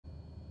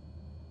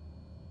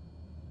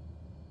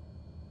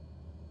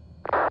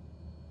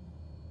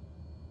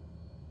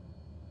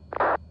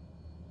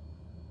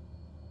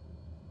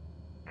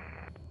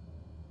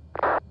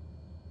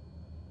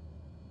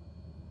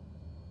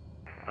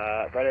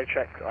Radio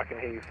check, I can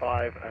hear you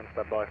 5 and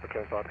stand by for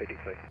clearance via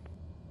PDC.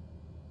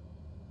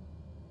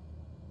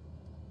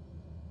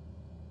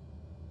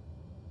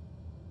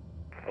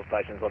 All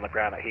stations on the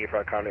ground at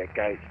Heathrow currently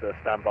engaged.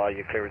 Stand by,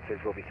 your clearances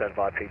will be sent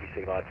via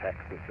PDC via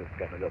text. It's just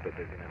getting a little bit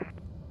busy now.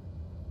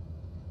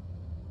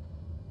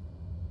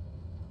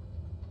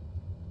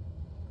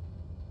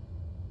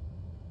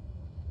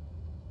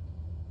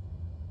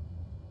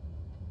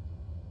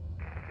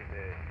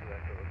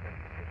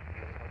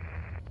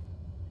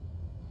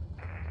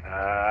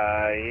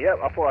 Yep,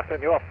 I thought I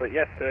sent you off, but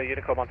yes,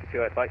 Unicom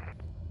 1228, bye.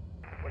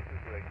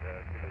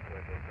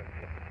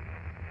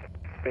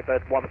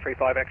 Bidbird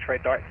 135 X-ray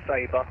direct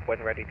Sabre,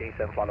 when ready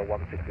descend final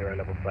 160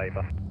 level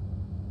Sabre.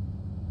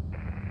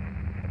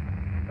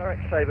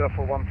 Direct Sabre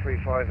for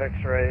 135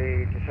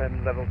 X-ray,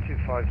 descend level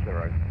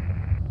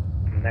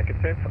 250.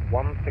 Negative,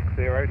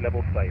 160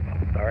 level Sabre,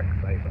 direct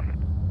Sabre.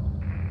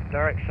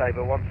 Direct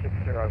Sabre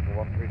 160 for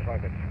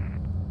 135 X-ray.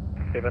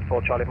 Bidbird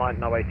 4 Charlie Mike,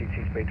 no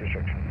ATC speed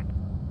restriction.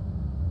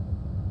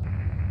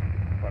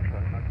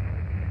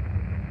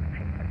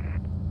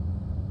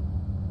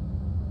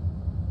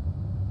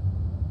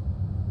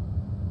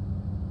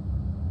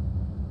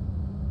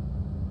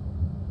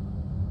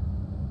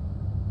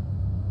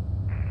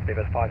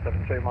 Bidbird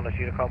 572, Monash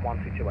Unicom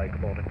 1228,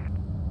 good morning.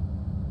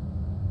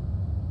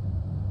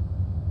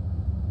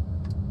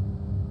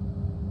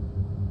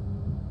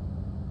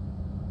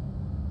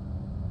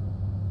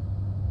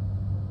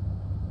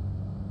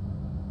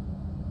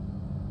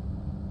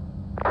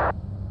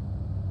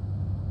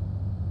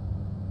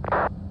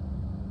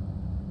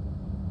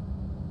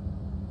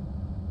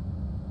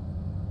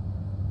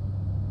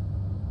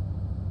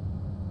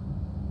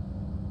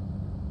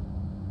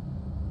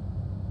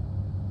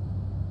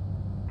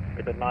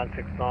 Bidbird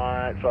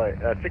 969, sorry,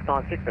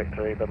 696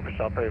 victory, then push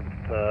up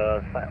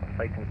over south,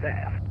 facing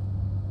south.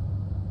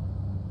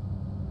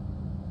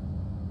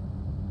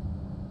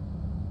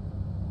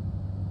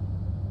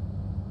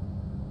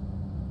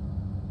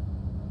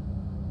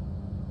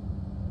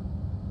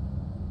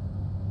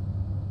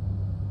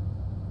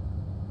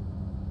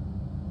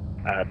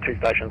 Two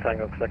stations,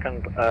 hang on a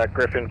second.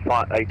 Griffin,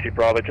 flight 80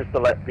 Bravo, just to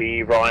let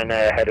the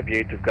Ryanair ahead of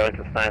you, just go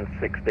into stand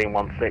 1616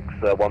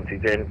 once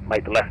he's in.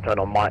 Make the left turn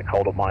on Mike,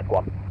 hold at Mike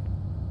 1.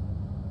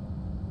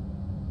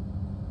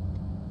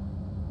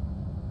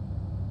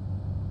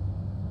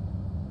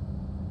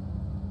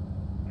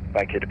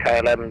 Thank you. The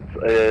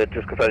KLM,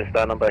 just confirm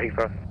stand number,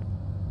 Heathrow.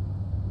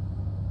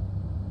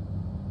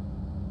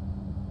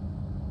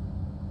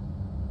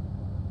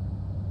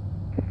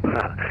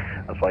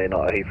 That's why you're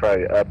not at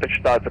Heathrow. Pitch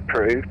starts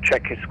approved.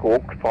 Check your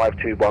squawk,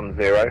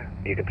 5210.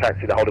 You can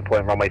taxi the holding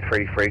point, runway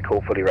 33,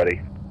 call fully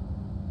ready.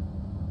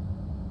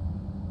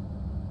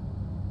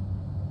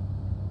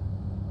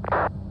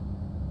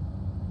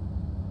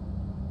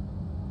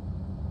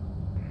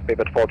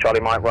 Bidbird 4 Charlie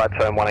Mike, right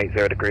turn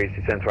 180 degrees,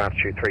 descend to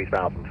altitude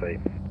 3,000 feet.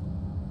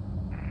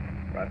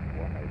 Right,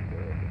 180.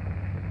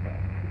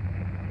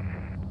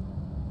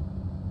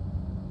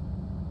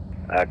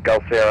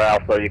 Gulf Sierra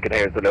Alpha, you can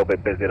hear it's a little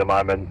bit busy at the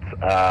moment.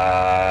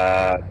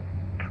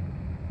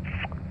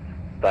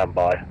 Stand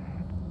by.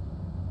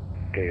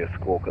 Get you a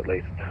squawk at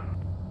least.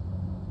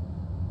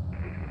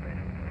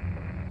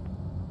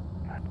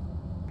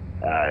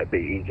 It'd be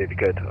easy if you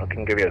could. I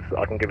can give you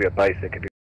a basic if you